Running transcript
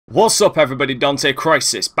What's up everybody,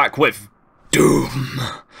 DanteCrysis back with Doom.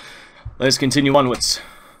 Let's continue onwards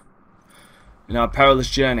in our perilous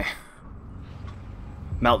journey.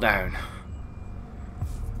 Meltdown.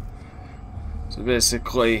 So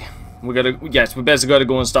basically, we basically gotta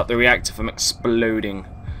go and stop the reactor from exploding.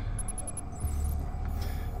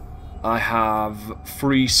 I have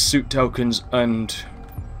 3 suit tokens and...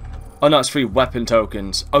 oh no, it's 3 weapon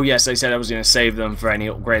tokens. Oh yes, I said I was gonna save them for any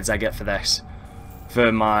upgrades I get for this. For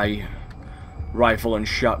my rifle and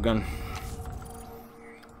shotgun.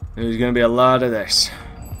 There's gonna be a lot of this.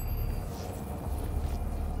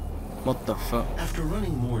 What the fuck? After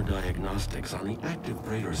running more diagnostics on the active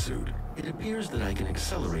Praetor suit, it appears that I can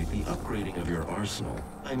accelerate the upgrading of your arsenal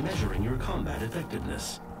by measuring your combat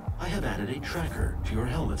effectiveness. I have added a tracker to your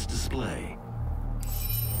helmet's display.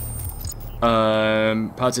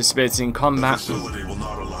 Participates in combat. The facility will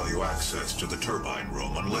not allow you access to the turbine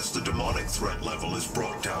room unless the demonic threat level is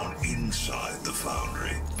brought down inside the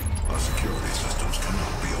foundry. Our security systems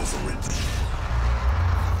cannot be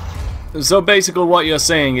overridden. So basically what you're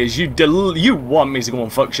saying is you want me to go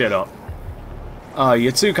and fuck shit up. Oh,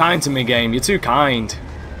 you're too kind to me, game. You're too kind.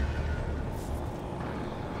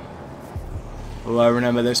 Oh, I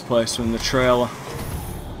remember this place from the trailer.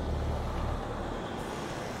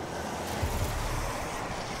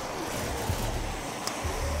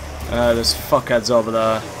 There's fuckheads over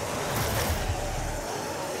there.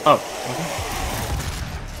 Oh. Okay.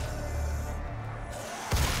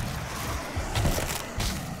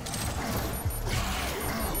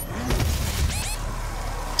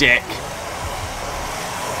 Dick.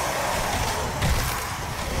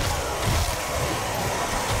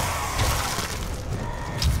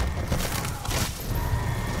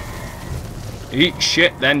 Eat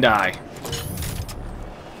shit, then die.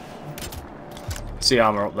 See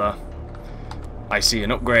armor up there. I see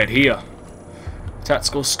an upgrade here.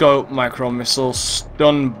 Tactical scope, micro missile,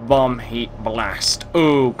 stun bomb, heat blast.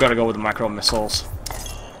 Ooh, gotta go with the micro missiles.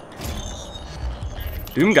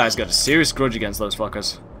 Doom guy's got a serious grudge against those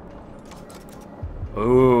fuckers.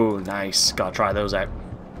 Ooh, nice. Gotta try those out.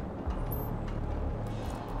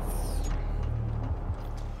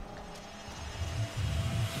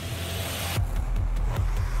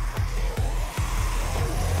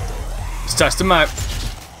 Let's test them out.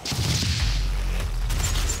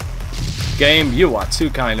 Game, you are too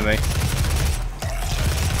kind to me.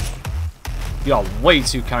 You are way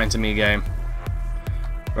too kind to me, game.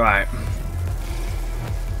 Right.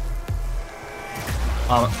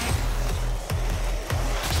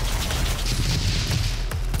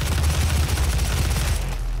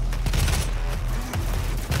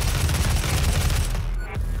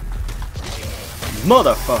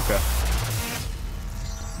 Motherfucker.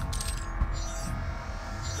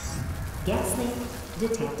 Gas leak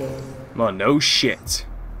detected. Oh, no shit.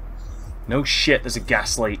 No shit, there's a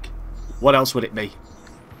gas leak. What else would it be?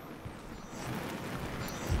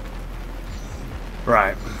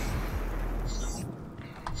 Right.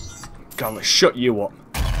 God, let's shut you up.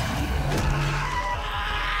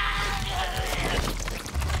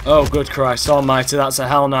 Oh, good Christ almighty, that's a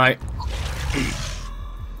Hell Knight.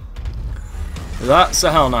 That's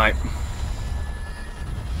a Hell Knight.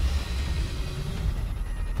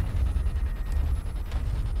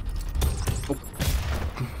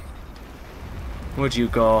 Where'd you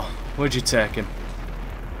go? Where'd you take him?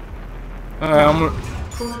 Alright,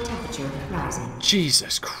 Core temperature rising.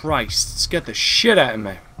 Jesus Christ, scared the shit out of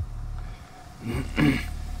me.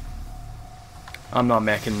 I'm not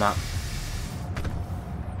making that.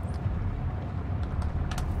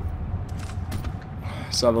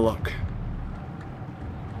 Let's have a look.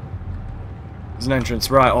 There's an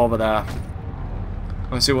entrance right over there.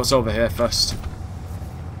 Let's see what's over here first.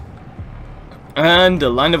 And a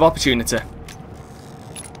line of opportunity.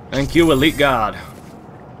 Thank you, Elite Guard.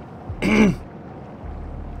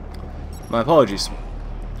 My apologies.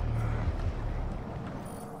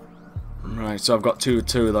 Right, so I've got two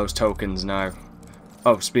of those tokens now.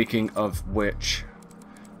 Oh, speaking of which...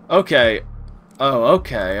 okay. Oh,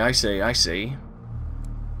 okay, I see.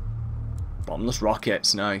 Bombless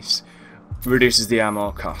rockets, nice. Reduces the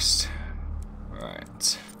ammo cost.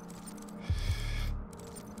 Right.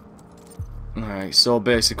 Alright, so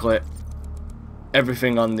basically...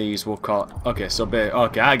 everything on these will cost... okay, so...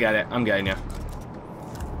 okay, I get it. I'm getting you.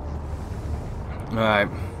 Alright.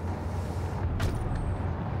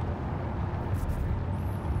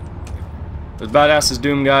 As badass as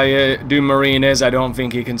Doom Marine is, I don't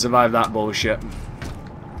think he can survive that bullshit.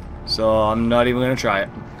 So, I'm not even gonna try it.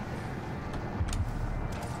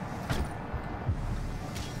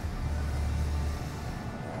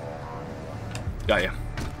 Got you.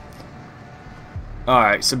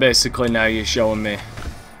 Alright, so basically now you're showing me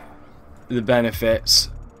the benefits.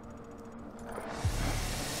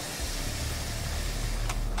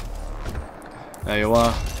 There you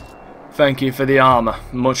are. Thank you for the armor.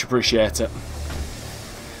 Much appreciate it.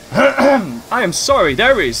 I am sorry,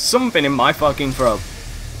 there is something in my fucking throat.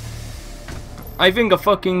 I think a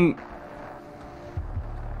fucking...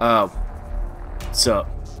 Oh. So,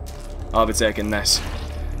 I'll be taking this.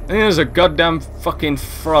 I think there's a goddamn fucking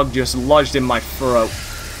frog just lodged in my throat.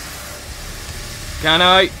 Can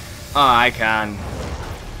I? Oh, I can.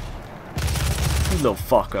 You little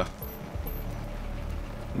fucker.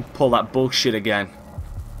 Pull that bullshit again.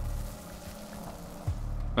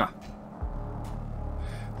 Ah.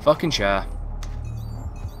 Fucking chair.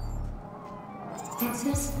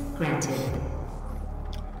 Access granted.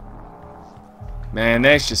 Man,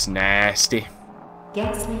 that's just nasty.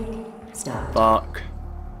 Gas leak stopped. Fuck.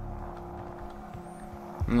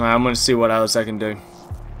 Alright, I'm gonna see what else I can do.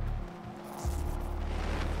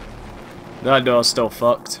 That door's still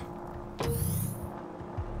fucked.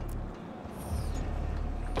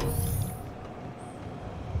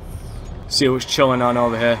 See what's chilling on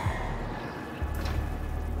over here.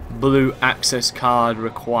 Blue access card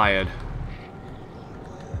required.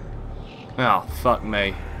 Oh, fuck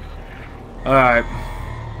me. Alright.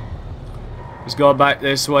 Let's go back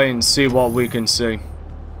this way and see what we can see.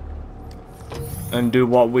 And do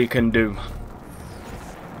what we can do.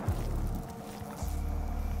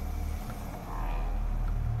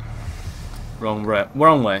 Wrong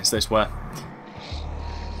way, it's this way.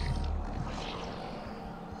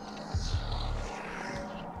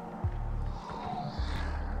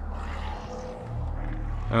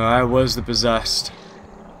 Alright, where's the possessed?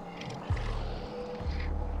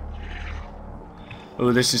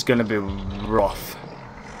 Oh, this is gonna be rough.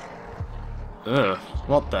 Ugh,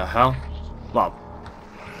 what the hell? Well,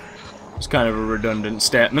 it's kind of a redundant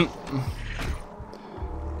statement.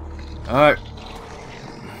 Alright.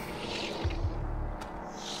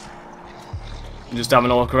 Just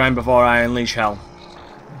having a look around before I unleash hell.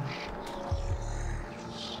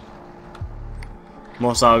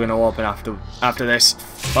 Most are gonna open after this.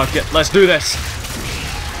 Fuck it, let's do this!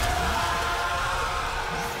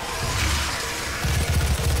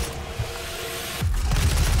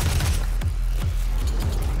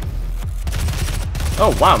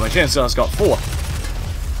 Oh wow, my chainsaw's got 4.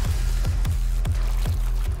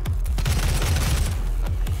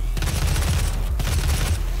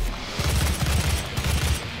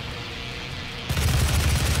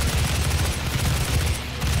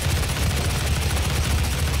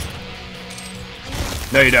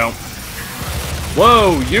 No, you don't.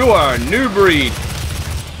 Whoa, you are a new breed.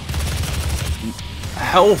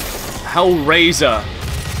 Hellraiser.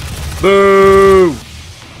 Boo!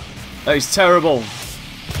 That is terrible.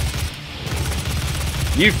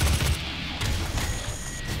 You.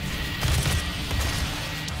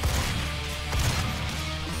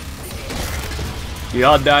 You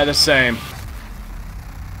all die the same.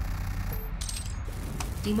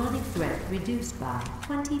 Demonic threat reduced by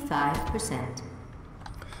 25%.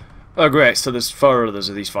 Oh great, so there's 4 others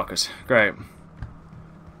of these fuckers. Great.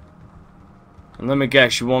 And let me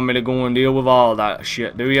guess, you want me to go and deal with all that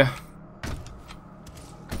shit, do you?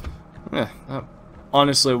 Yeah, that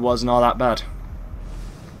honestly wasn't all that bad.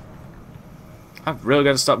 I've really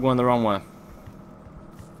got to stop going the wrong way.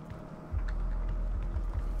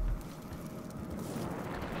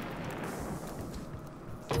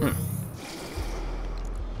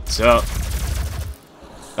 So,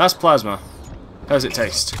 that's plasma. How does it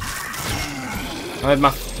taste?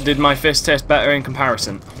 Did my fist taste better in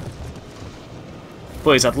comparison?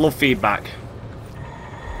 Please, I'd love feedback.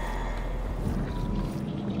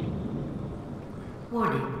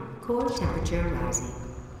 Warning, core temperature rising.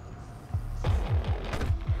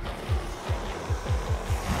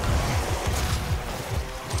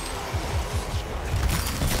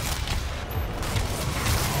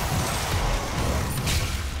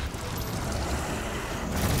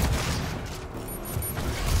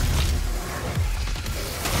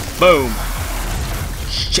 Boom.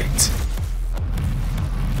 Shit.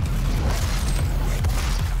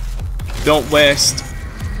 Don't waste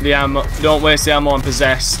the ammo. Don't waste the ammo on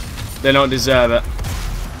possessed. They don't deserve it.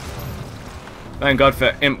 Thank God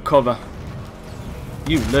for imp cover.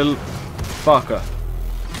 You little fucker.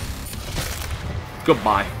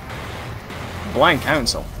 Goodbye. Blind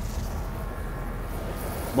council.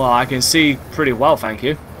 Well, I can see pretty well, thank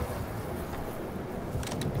you.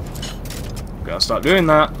 Gotta start doing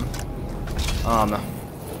that. Armor.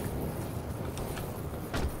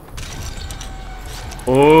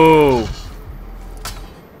 Oh.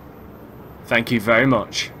 Thank you very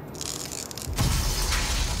much.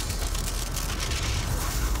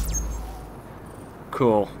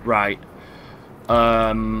 Cool, right.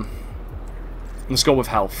 Let's go with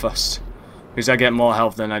health first. Because I get more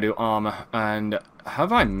health than I do armor. And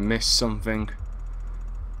have I missed something?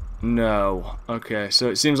 No. Okay, so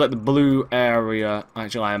it seems like the blue area...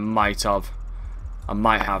 Actually, I might have. I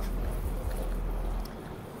might have.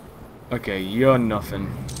 Okay, you're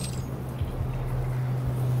nothing.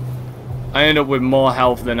 I end up with more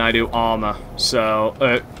health than I do armor.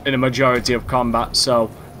 So, in a majority of combat, so...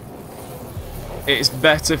 It's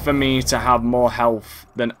better for me to have more health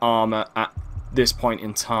than armor at this point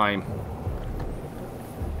in time.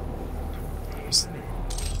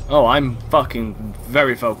 Oh, I'm fucking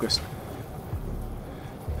very focused.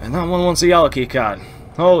 And that one wants a yellow key card.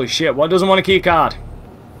 Holy shit, what doesn't want a key card?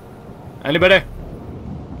 Anybody?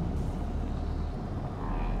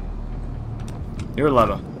 You're a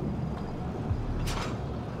lever.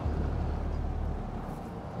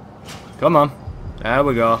 Come on. There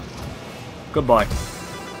we go. Goodbye.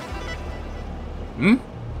 Hmm?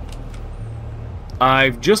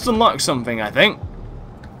 I've just unlocked something, I think.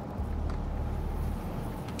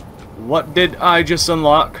 What did I just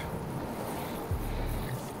unlock?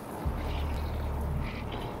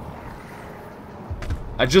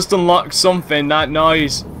 I just unlocked something. That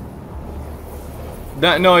noise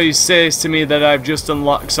says to me that I've just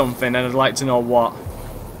unlocked something, and I'd like to know what.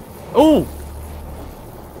 Oh!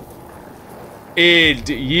 Id,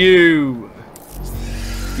 you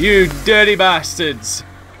dirty bastards.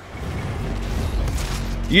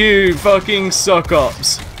 You fucking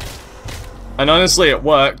suck-ups. And honestly, it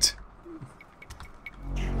worked.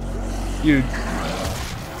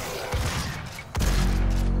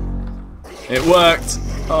 It worked.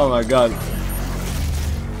 Oh my god.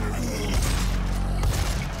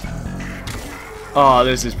 Oh,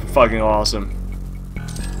 this is fucking awesome.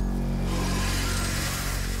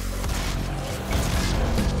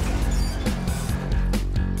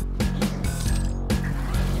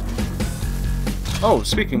 Oh,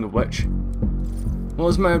 speaking of which, what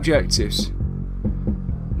was my objectives?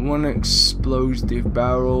 One explosive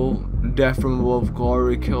barrel, death from above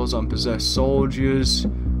glory, kills unpossessed soldiers,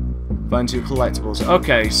 find 2 collectibles.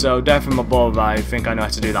 Okay, so death from above, I think I know how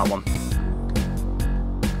to do that one.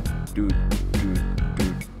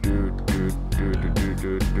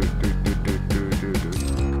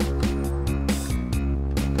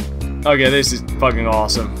 Okay, this is fucking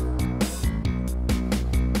awesome.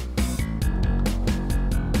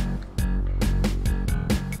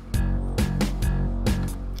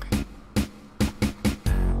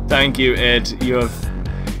 Thank you, Id. You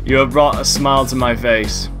have brought a smile to my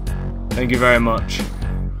face. Thank you very much.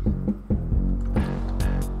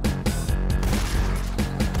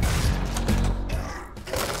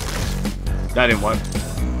 That didn't work.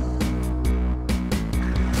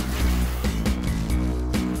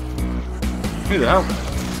 Who the hell?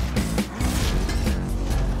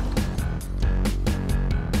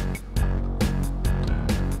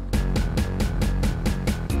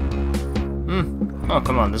 Oh,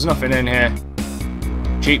 come on, there's nothing in here.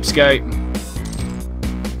 Cheapskate.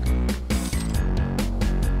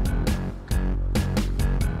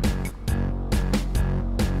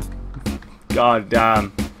 God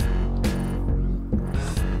damn.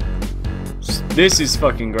 This is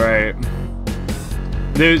fucking great.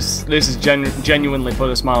 This is genuinely put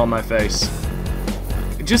a smile on my face.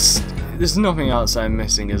 There's nothing else I'm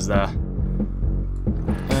missing, is there?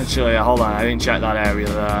 Actually, hold on, I didn't check that area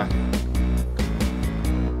there.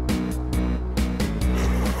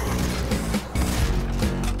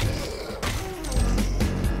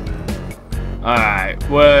 Alright,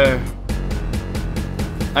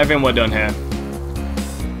 I think we're done here.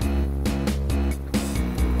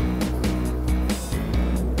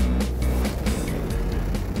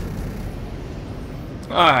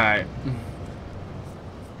 Alright.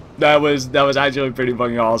 That was actually pretty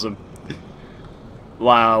fucking awesome.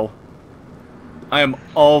 Wow. I am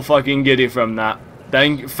all fucking giddy from that.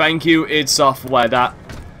 Thank you, id Software. That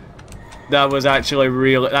was actually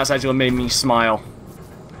real. That's actually made me smile.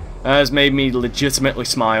 That has made me legitimately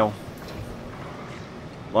smile.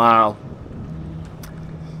 Wow.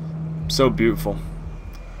 So beautiful.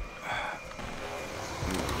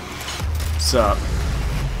 What's up?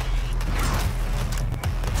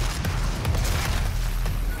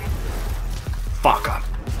 Fuck up.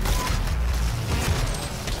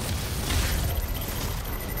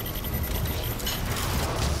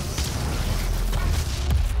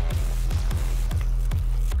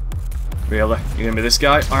 Really? You're gonna be this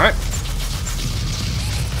guy? Alright.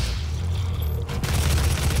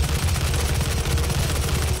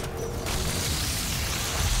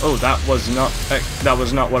 Oh, that was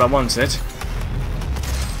not what I wanted.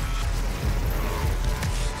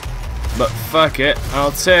 But fuck it,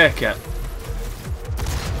 I'll take it.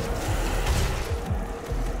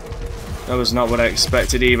 That was not what I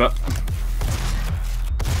expected either.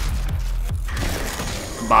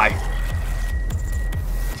 Bye.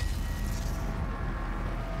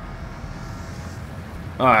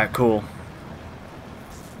 Alright, cool.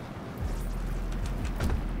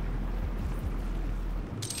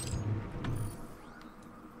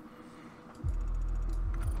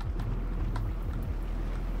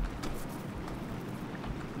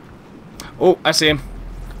 Oh, I see him.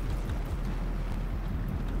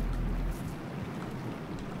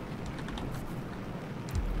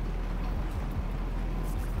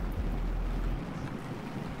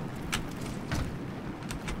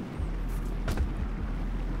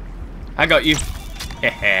 I got you.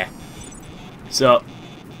 Heh. So,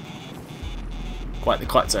 quite the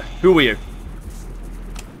collector. Who were you?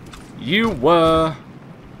 You were...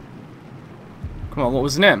 Come on, what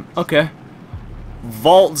was the name? Okay.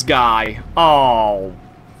 Vault's guy. Oh.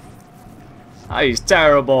 That is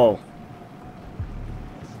terrible.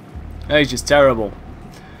 That is just terrible.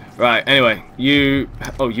 Right, anyway, you...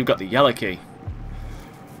 Oh, you got the yellow key.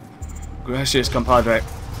 Gracious compadre.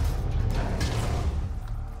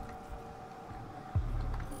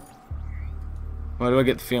 Why do I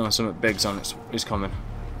get the feeling something big's on it is coming?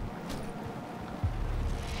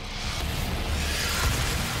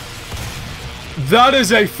 That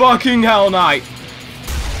is a fucking Hell Knight!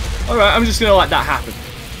 Alright, I'm just gonna let that happen.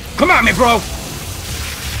 Come at me, bro!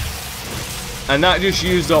 And that just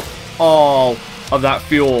used up all of that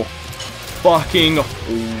fuel. Fucking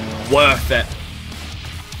worth it.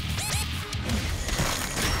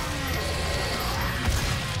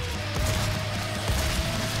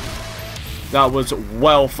 That was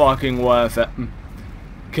well fucking worth it.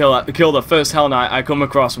 Kill the first Hell Knight I come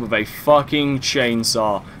across with a fucking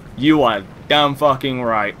chainsaw. You are damn fucking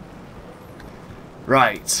right.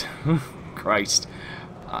 Right. Christ.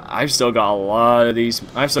 I've still got a lot of these.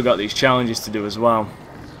 I've still got these challenges to do as well.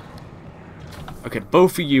 Okay,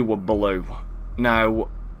 both of you were blue. Now,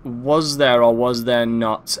 was there or was there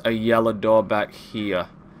not a yellow door back here?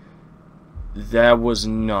 There was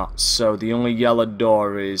not. So the only yellow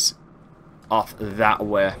door is off that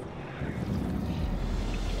way.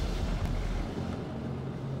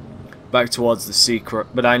 Back towards the secret.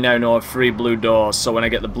 But I now know of 3 blue doors, so when I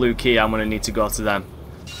get the blue key, I'm going to need to go to them.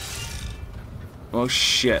 Oh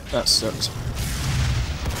shit, that sucks.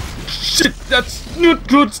 Shit, that's not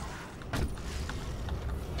good!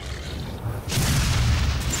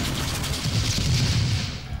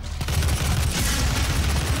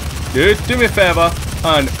 Dude, do me a favor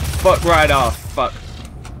and fuck right off. Fuck.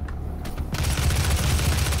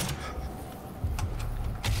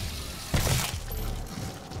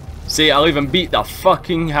 See, I'll even beat the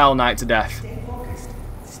fucking Hell Knight to death. Stay focused.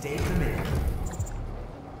 Stay committed.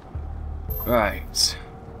 Right.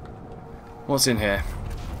 What's in here?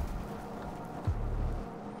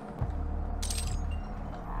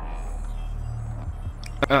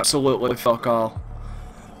 Absolutely fuck all.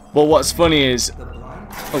 But what's funny is...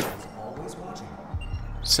 Oh.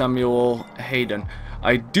 Samuel Hayden.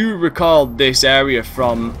 I do recall this area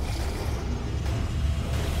from...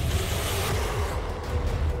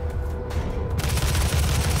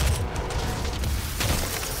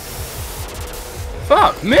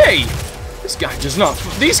 Fuck me! This guy does not...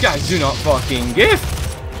 These guys do not fucking give!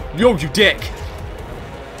 Yo, you dick!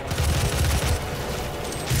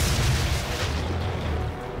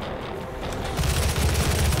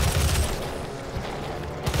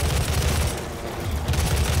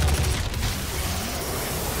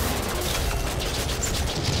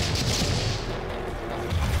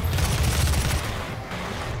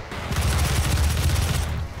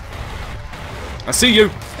 I see you,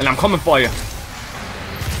 and I'm coming for you.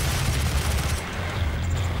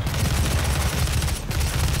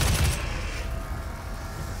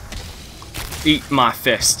 Eat my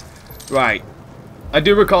fist. Right. I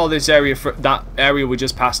do recall this area, that area we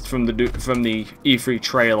just passed from the E3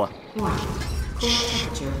 trailer.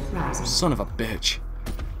 Son of a bitch.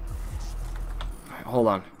 Right, hold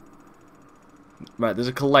on. Right, there's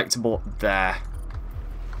a collectible up there.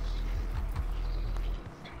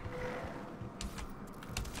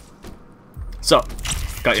 So,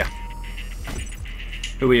 got ya.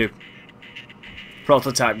 Who are you?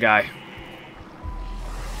 Prototype guy.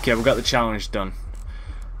 Okay, we've got the challenge done.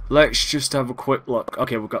 Let's just have a quick look.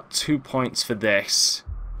 Okay, we've got 2 points for this.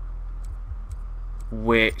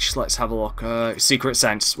 Which, let's have a look. Secret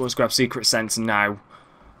Sense. Let's grab Secret Sense now.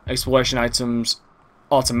 Exploration items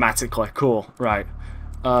automatically. Cool. Right.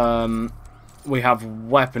 We have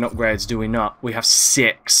weapon upgrades, do we not? We have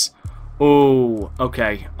 6. Oh,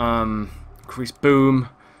 okay. Increase boom.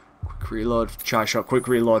 Quick reload for charge shot. Quick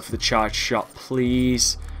reload for the charge shot,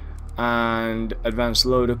 please. And advanced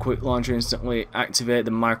loader. Quick launcher. Instantly activate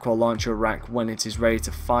the micro launcher rack when it is ready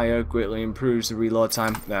to fire. Greatly improves the reload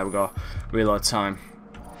time. There we go. Reload time.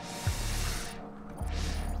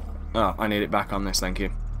 Oh, I need it back on this. Thank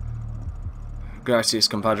you. Gracias,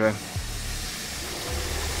 compadre.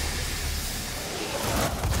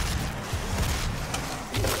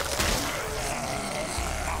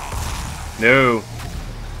 No.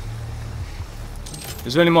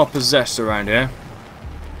 Is there any more possessed around here?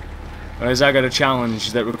 Or has I got a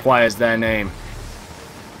challenge that requires their name?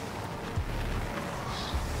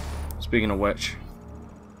 Speaking of which,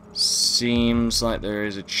 seems like there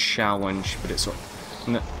is a challenge, but it's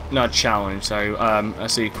not a challenge, sorry, a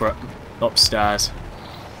secret upstairs.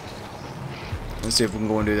 Let's see if we can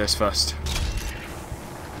go and do this first.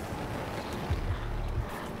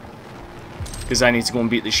 Because I need to go and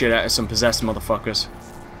beat the shit out of some possessed motherfuckers.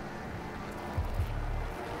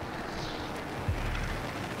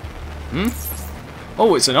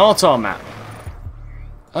 Oh, it's an auto map.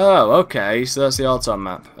 Oh, okay, so that's the auto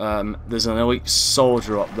map. There's an elite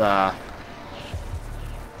soldier up there.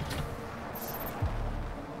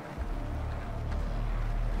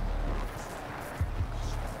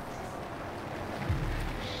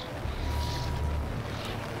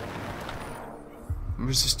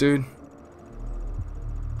 Where's this dude?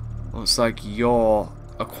 Looks like you're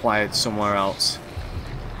acquired somewhere else.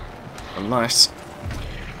 Unless...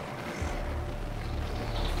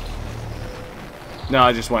 No,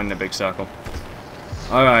 I just went in a big circle.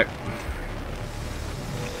 Alright.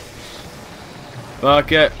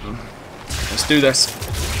 Fuck it. Let's do this.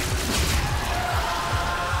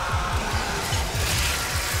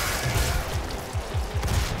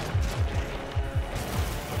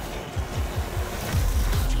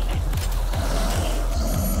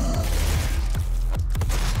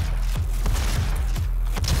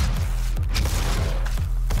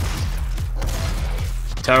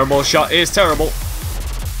 Terrible shot is terrible.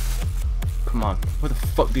 Come on, where the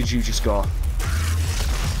fuck did you just go?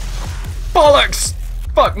 Bollocks!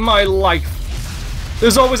 Fuck my life.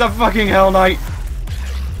 There's always a fucking Hell Knight.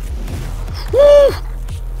 Woo!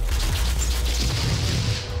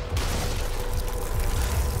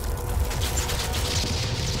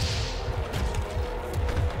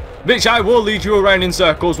 Bitch, I will lead you around in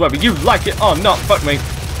circles whether you like it or not. Fuck me.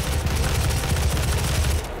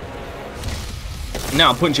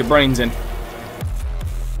 Now punch your brains in.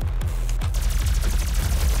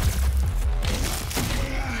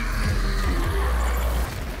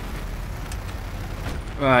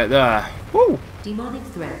 Right there. Woo! Demonic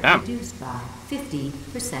threat reduced by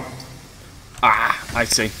 50%. Ah, I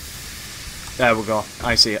see. There we go.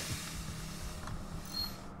 I see it.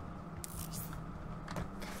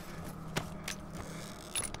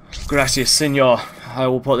 Gracias, senor. I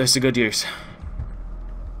will put this to good use.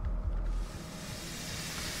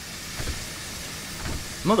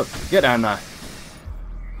 Mother, get down there.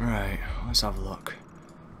 Right, let's have a look.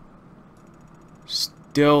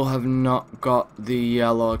 Still have not got the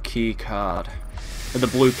yellow key card. Or the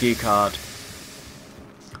blue key card.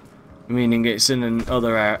 Meaning it's in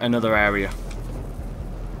another area.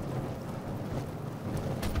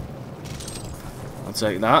 I'll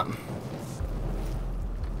take that.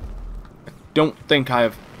 I don't think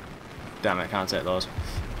I've... Damn it, I can't take those.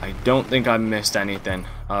 I don't think I missed anything.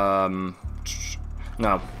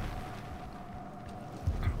 No.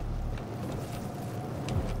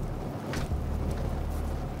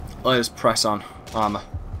 Let's press on. Armor.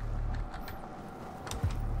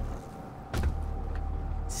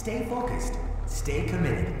 Stay focused. Stay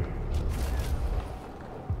committed.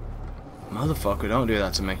 Motherfucker, don't do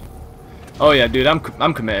that to me. Oh yeah, dude, I'm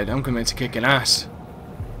committed. I'm committed to kicking ass.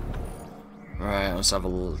 Right, let's have a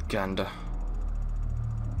little gander.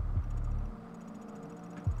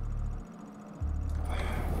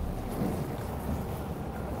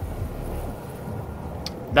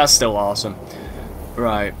 That's still awesome.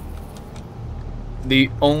 Right.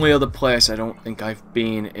 The only other place I don't think I've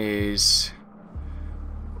been is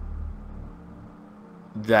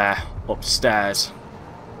there, upstairs.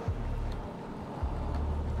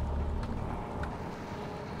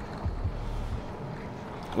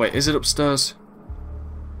 Wait, is it upstairs?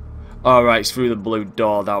 Oh, right, it's through the blue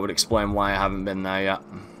door. That would explain why I haven't been there yet.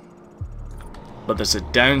 But there's a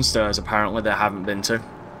downstairs, apparently, that I haven't been to.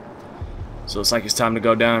 So it's like it's time to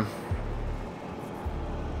go down.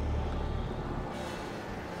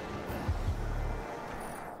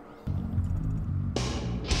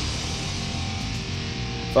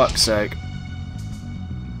 Fuck's sake.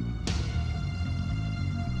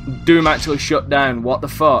 Doom actually shut down. What the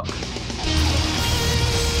fuck?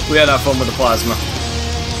 We had our fun with the plasma.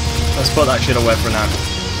 Let's put that shit away for now.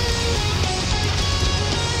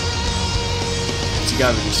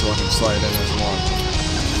 Together just so I can slide in as one.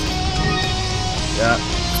 Yeah.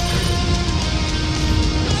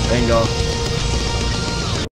 Bingo.